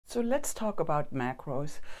So let's talk about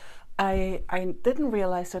macros. I didn't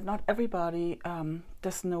realize that not everybody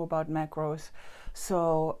does know about macros.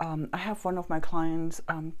 So I have one of my clients.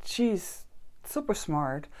 She's super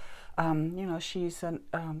smart. She's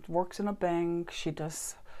works in a bank. She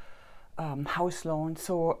does house loans.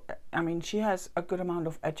 So I mean, she has a good amount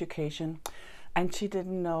of education, and she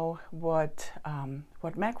didn't know what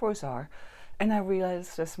macros are. And I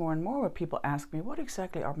realized this more and more where people ask me, what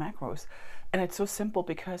exactly are macros? And it's so simple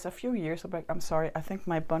because a few years back, I'm sorry, I think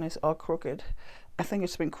my bun is all crooked. I think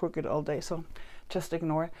it's been crooked all day, so just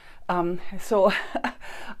ignore it.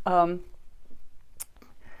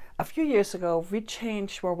 A few years ago, we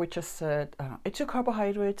changed where we just said, it's your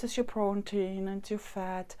carbohydrates, it's your protein, it's your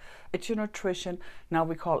fat, it's your nutrition. Now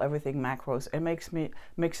we call everything macros. It makes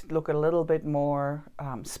it look a little bit more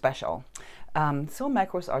special. So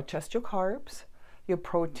macros are just your carbs, your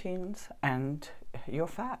proteins, and your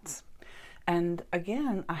fats. And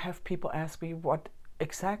again, I have people ask me what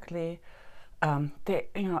exactly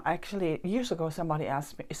actually years ago somebody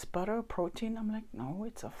asked me, is butter a protein? I'm like, no,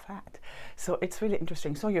 it's a fat. So it's really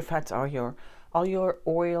interesting. So your fats are all your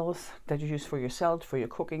oils that you use for yourself, for your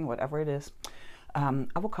cooking, whatever it is.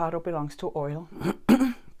 Avocado belongs to oil.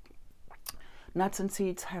 Nuts and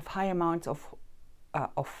seeds have high amounts of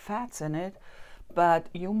fats in it, but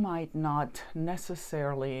you might not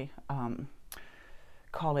necessarily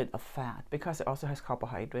call it a fat because it also has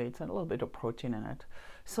carbohydrates and a little bit of protein in it.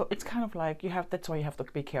 So it's kind of like that's why you have to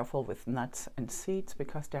be careful with nuts and seeds,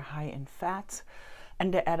 because they're high in fats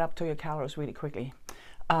and they add up to your calories really quickly.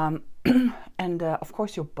 And of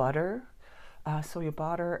course your butter. So your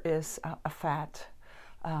butter is a fat.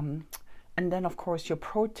 And then of course your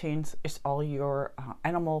proteins is all your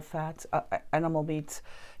animal fats, animal meats,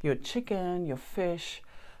 your chicken, your fish,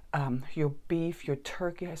 your beef, your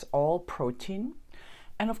turkey is all protein.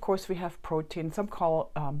 And of course we have protein. Some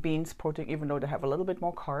call beans protein, even though they have a little bit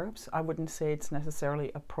more carbs. I wouldn't say it's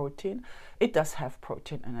necessarily a protein. It does have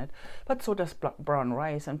protein in it, but so does brown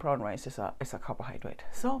rice, and brown rice is a carbohydrate.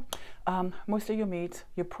 So most of your meats,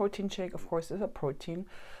 your protein shake of course is a protein.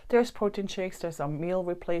 There's protein shakes, there's a meal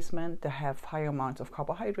replacement. They have higher amounts of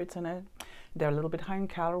carbohydrates in it. They're a little bit high in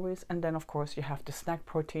calories. And then of course you have the snack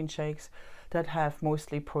protein shakes that have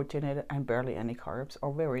mostly protein in it and barely any carbs,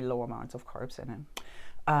 or very low amounts of carbs in it.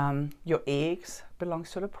 Your eggs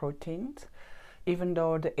belongs to the proteins, even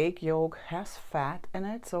though the egg yolk has fat in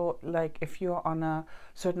it. So like if you're on a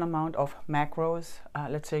certain amount of macros,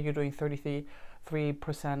 let's say you're doing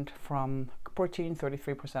 33% from protein,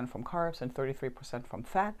 33% from carbs, and 33% from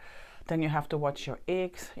fat, then you have to watch your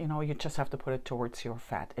eggs. You just have to put it towards your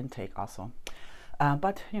fat intake also.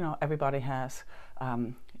 But everybody has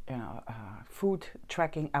food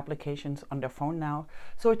tracking applications on their phone now,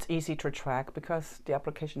 so it's easy to track because the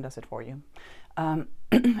application does it for you.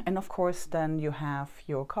 And of course then you have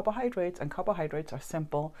your carbohydrates, and carbohydrates are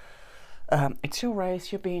simple. It's your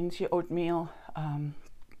rice, your beans, your oatmeal.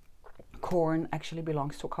 Corn actually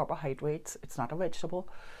belongs to carbohydrates. It's not a vegetable,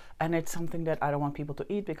 and it's something that I don't want people to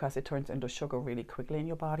eat because it turns into sugar really quickly in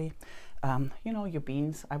your body. Your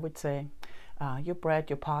beans, I would say, your bread,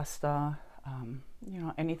 your pasta,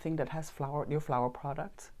 anything that has flour, your flour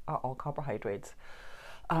products are all carbohydrates.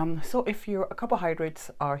 So if your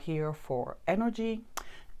carbohydrates are here for energy,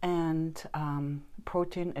 and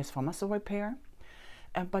protein is for muscle repair.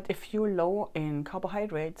 But if you're low in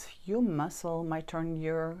carbohydrates, your muscle might turn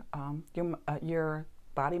your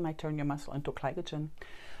body might turn your muscle into glycogen.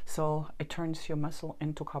 So it turns your muscle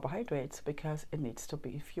into carbohydrates because it needs to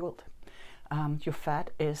be fueled. Your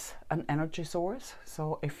fat is an energy source.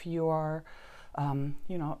 So if you are,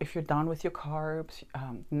 if you're done with your carbs,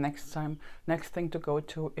 next thing to go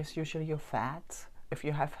to is usually your fats. If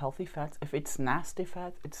you have healthy fats, if it's nasty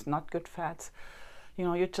fat, it's not good fats,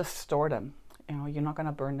 you just store them. You're not going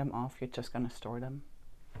to burn them off. You're just going to store them.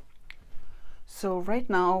 So right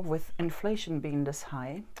now, with inflation being this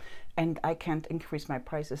high, and I can't increase my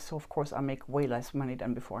prices, so of course I make way less money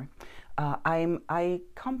than before. I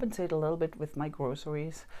compensate a little bit with my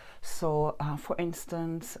groceries. So for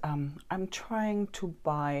instance, I'm trying to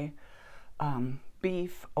buy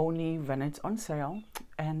beef only when it's on sale,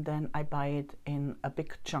 and then I buy it in a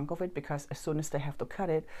big chunk of it, because as soon as they have to cut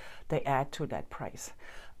it, they add to that price.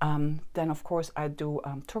 Then of course I do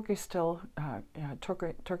turkey still.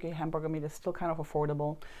 Turkey hamburger meat is still kind of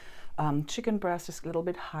affordable. Chicken breast is a little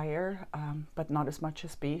bit higher, but not as much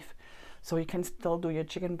as beef. So you can still do your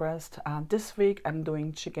chicken breast. This week I'm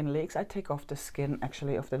doing chicken legs. I take off the skin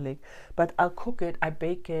actually of the leg, but I'll cook it. I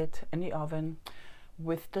bake it in the oven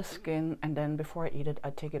with the skin, and then before I eat it I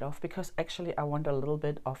take it off, because actually I want a little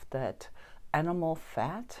bit of that animal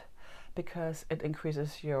fat, because it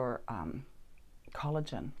increases your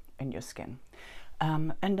collagen in your skin.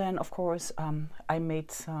 And then, of course, I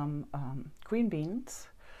made some green beans.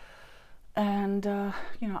 And,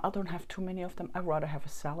 you know, I don't have too many of them. I'd rather have a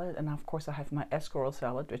salad. And, of course, I have my escarole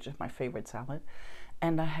salad, which is my favorite salad.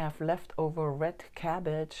 And I have leftover red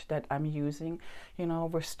cabbage that I'm using. You know,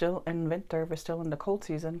 we're still in winter. We're still in the cold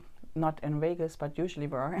season. Not in Vegas, but usually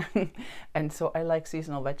we are. And so I like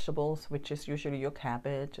seasonal vegetables, which is usually your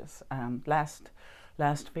cabbage.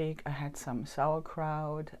 Last week I had some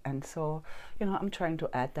sauerkraut, and so, you know, I'm trying to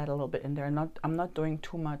add that a little bit in there. I'm not doing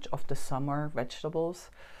too much of the summer vegetables.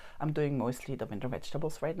 I'm doing mostly the winter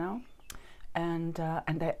vegetables right now. And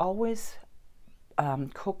I always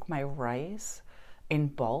cook my rice in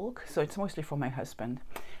bulk, so it's mostly for my husband.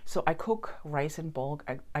 So I cook rice in bulk.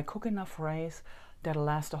 I cook enough rice that'll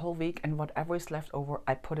last a whole week, and whatever is left over,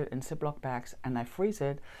 I put it in Ziploc bags and I freeze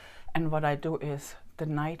it. And what I do is the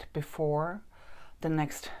night before the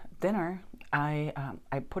next dinner, I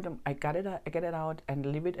get it out and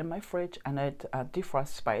leave it in my fridge, and it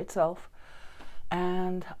defrosts by itself.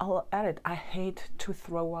 And I'll add it. I hate to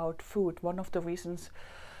throw out food. One of the reasons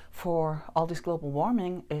for all this global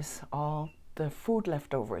warming is all the food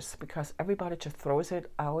leftovers, because everybody just throws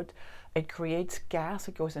it out. It creates gas.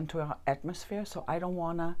 It goes into our atmosphere. So I don't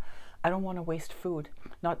wanna waste food.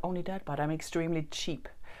 Not only that, but I'm extremely cheap.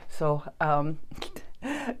 So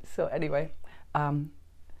so anyway,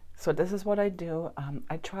 so this is what I do.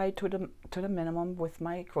 I try to the minimum with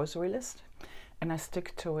my grocery list, and I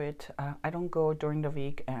stick to it. I don't go during the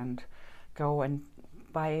week and go and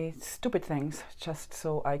buy stupid things just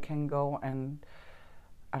so I can go and,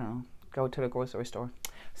 I don't know, go to the grocery store.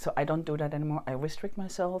 So I don't do that anymore. I restrict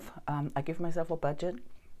myself. I give myself a budget.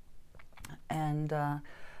 And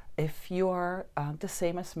if you are the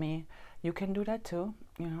same as me, you can do that too.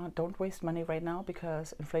 You know, don't waste money right now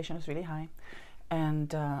because inflation is really high.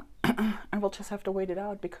 And and we'll just have to wait it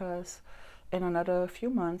out, because in another few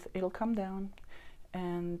months it'll come down,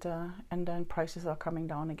 and then prices are coming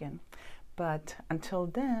down again. But until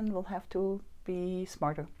then, we'll have to be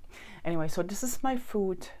smarter. Anyway, so this is my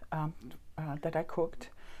food that I cooked.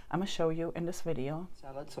 I'm gonna show you in this video.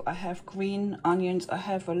 Salad. So I have green onions. I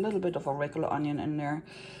have a little bit of a regular onion in there,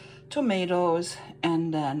 tomatoes,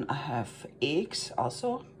 and then I have eggs,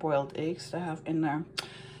 also boiled eggs that I have in there.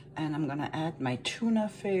 And I'm gonna add my tuna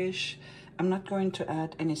fish. I'm not going to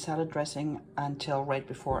add any salad dressing until right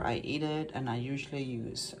before I eat it, and I usually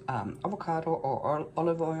use avocado or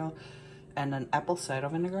olive oil and an apple cider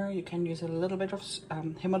vinegar. You can use a little bit of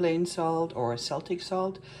Himalayan salt or Celtic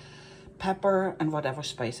salt, pepper, and whatever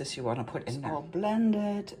spices you want to put in there. All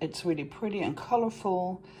blended. It's really pretty and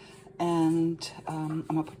colorful. And I'm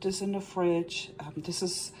gonna put this in the fridge. This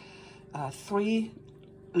is 3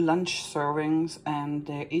 lunch servings, and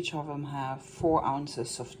each of them have 4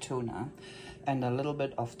 ounces of tuna and a little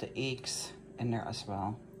bit of the eggs in there as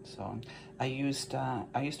well. So I used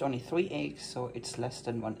only 3 eggs, so it's less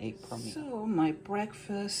than 1 egg per meal. So my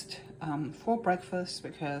breakfast, for breakfast,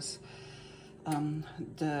 because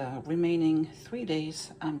the remaining 3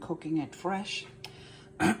 days I'm cooking it fresh,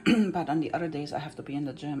 but on the other days I have to be in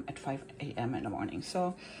the gym at 5 a.m. in the morning.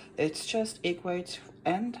 So it's just egg whites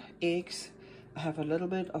and eggs. I have a little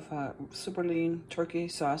bit of a super lean turkey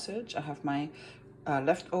sausage. I have my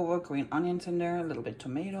leftover green onions in there, a little bit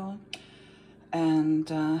tomato, and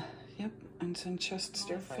yep, and then just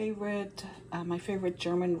stir fry. My favorite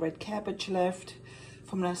German red cabbage left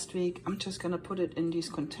from last week. I'm just gonna put it in these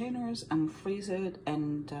containers and freeze it,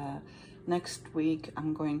 and next week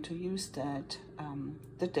I'm going to use that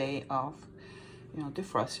the day of, you know,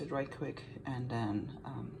 defrost it right quick, and then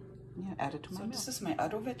yeah, add it to my meal. This is my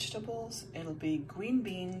other vegetables. It'll be green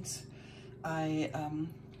beans. I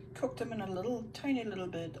cooked them in a tiny little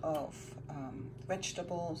bit of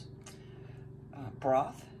vegetables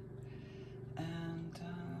broth, and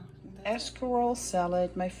escarole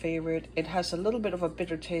salad, my favorite. It has a little bit of a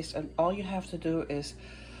bitter taste, and all you have to do is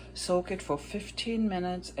soak it for 15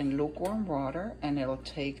 minutes in lukewarm water, and it'll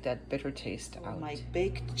take that bitter taste out. My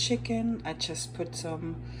baked chicken, I just put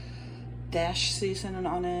some dash seasoning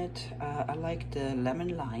on it. I like the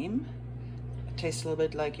lemon lime. It tastes a little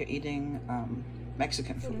bit like you're eating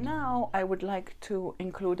Mexican food. So now I would like to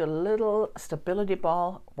include a little stability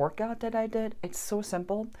ball workout that I did. It's so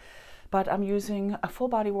simple, but I'm using a full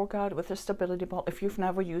body workout with a stability ball. If you've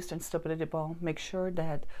never used a stability ball, make sure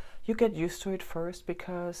that you get used to it first,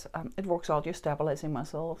 because it works all your stabilizing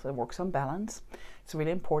muscles. It works on balance. It's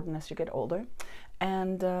really important as you get older.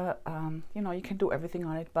 And you know, you can do everything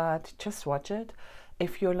on it, but just watch it.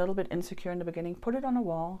 If you're a little bit insecure in the beginning, put it on a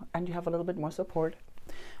wall and you have a little bit more support.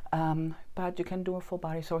 but you can do a full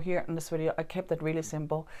body. So here in this video, I kept it really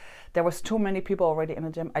simple. There was too many people already in the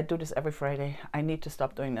gym. I do this every Friday. I need to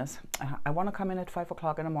stop doing this. I want to come in at 5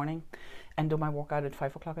 o'clock in the morning and do my workout at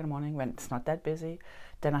 5 o'clock in the morning when it's not that busy.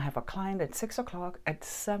 Then I have a client at 6 o'clock. At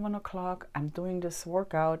 7 o'clock, I'm doing this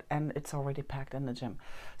workout and it's already packed in the gym.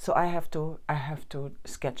 So I have to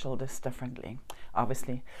schedule this differently,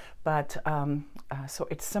 obviously. But so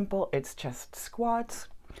it's simple. It's just squats.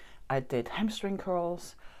 I did hamstring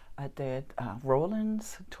curls. I did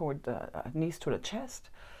roll-ins toward the knees to the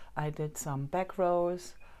chest. I did some back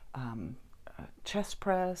rows, chest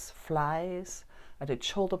press, flies. I did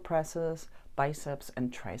shoulder presses, biceps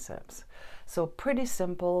and triceps. So pretty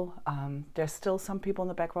simple. There's still some people in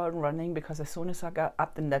the background running because as soon as I got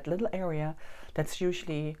up in that little area that's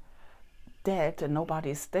usually dead and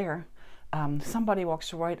nobody's there, somebody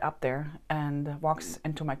walks right up there and walks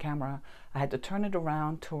into my camera. I had to turn it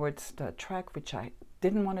around towards the track, which I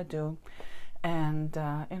didn't want to do. And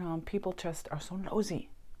you know, people just are so nosy.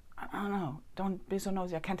 I don't know, don't be so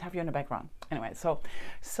nosy. I can't have you in the background. Anyway, so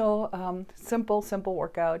simple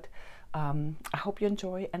workout. I hope you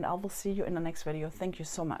enjoy, and I will see you in the next video. Thank you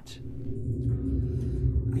so much.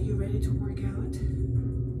 Are you ready to work out?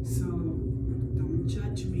 So don't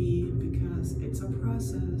judge me because it's a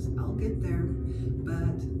process. I'll get there,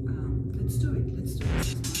 but let's do it. Let's do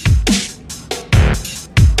it.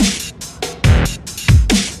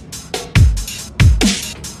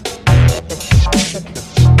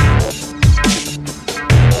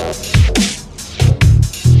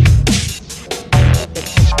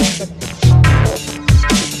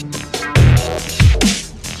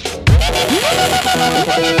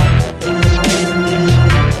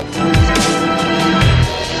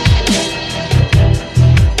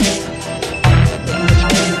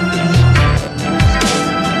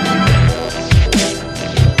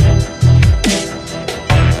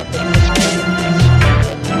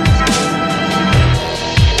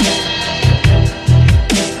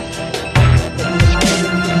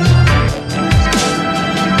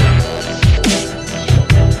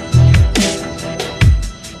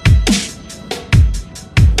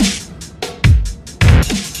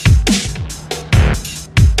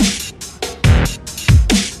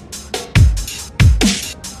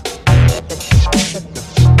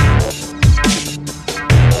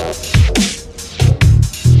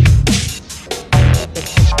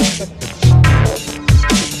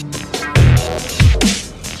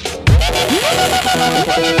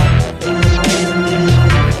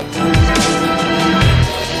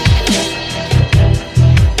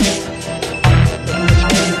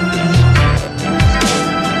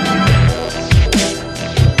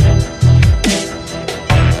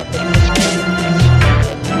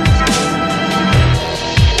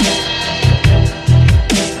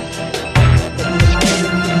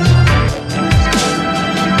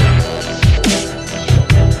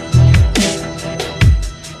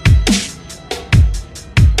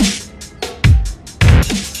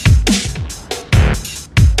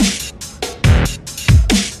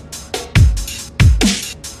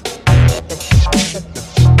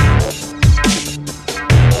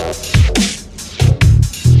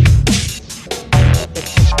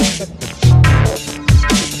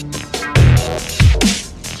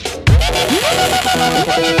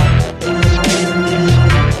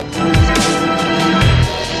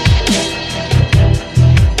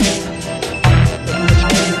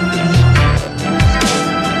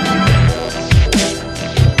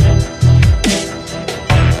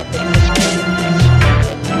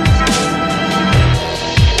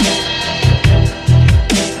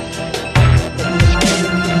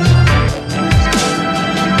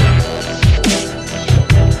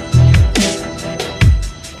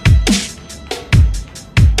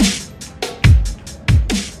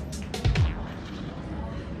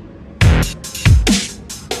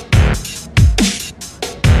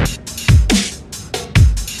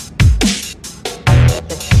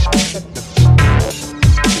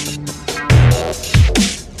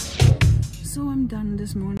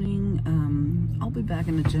 This morning. I'll be back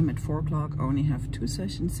in the gym at 4 o'clock. I only have 2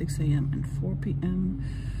 sessions, 6 a.m. and 4 p.m.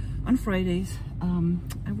 on Fridays.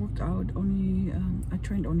 I worked out only, I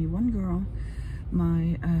trained only one girl.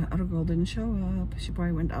 My other girl didn't show up. She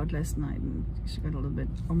probably went out last night and she got a little bit,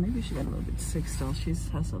 or maybe she got a little bit sick still. She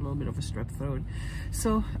has a little bit of a strep throat.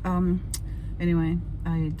 So anyway,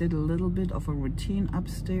 I did a little bit of a routine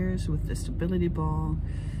upstairs with the stability ball.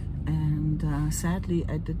 And sadly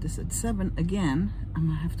I did this at 7 again. I'm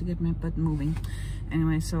gonna have to get my butt moving.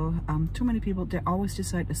 Anyway, so too many people, they always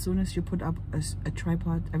decide as soon as you put up a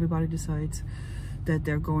tripod, everybody decides that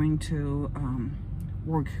they're going to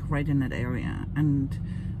work right in that area, and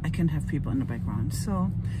I can have people in the background.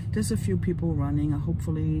 So there's a few people running.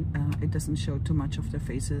 Hopefully it doesn't show too much of their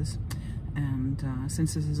faces, and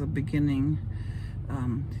since this is a beginning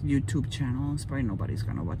YouTube channel, it's probably nobody's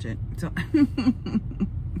gonna watch it, so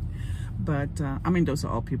but I mean, those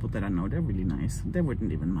are all people that I know. They're really nice. They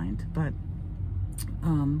wouldn't even mind. But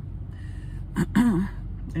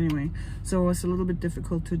anyway, so it was a little bit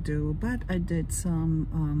difficult to do, but I did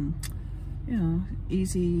some you know,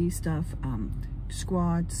 easy stuff,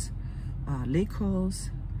 squats, leg curls,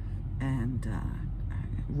 and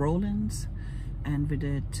roll-ins, and we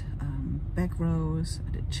did back rows.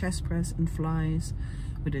 I did chest press and flies.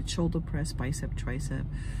 We did shoulder press, bicep, tricep.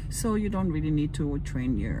 So you don't really need to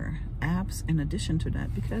train your abs in addition to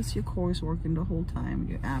that, because your core is working the whole time.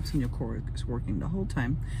 Your abs and your core is working the whole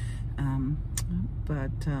time.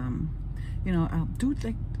 You know, do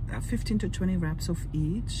like 15 to 20 reps of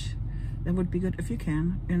each. That would be good if you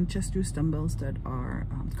can, and just use dumbbells that are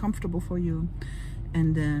comfortable for you,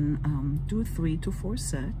 and then do 3 to 4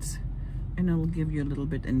 sets, and it'll give you a little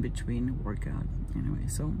bit in between workout. Anyway,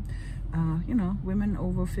 so you know, women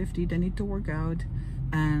over 50, they need to work out,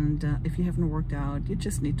 and if you haven't worked out, you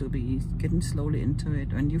just need to be getting slowly into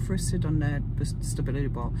it. When you first sit on that stability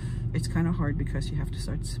ball, it's kind of hard because you have to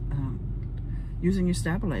start using your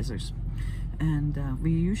stabilizers, and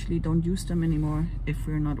we usually don't use them anymore if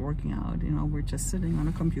we're not working out. You know, we're just sitting on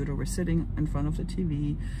a computer, we're sitting in front of the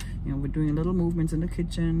TV, you know, we're doing little movements in the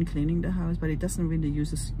kitchen, cleaning the house, but it doesn't really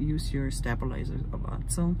use your stabilizers a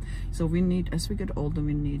lot. So we need, as we get older,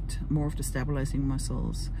 we need more of the stabilizing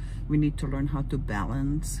muscles. We need to learn how to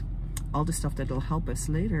balance, all the stuff that will help us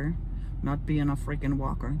later, not be on a freaking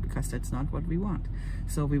walker, because that's not what we want.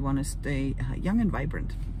 So we want to stay young and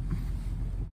vibrant.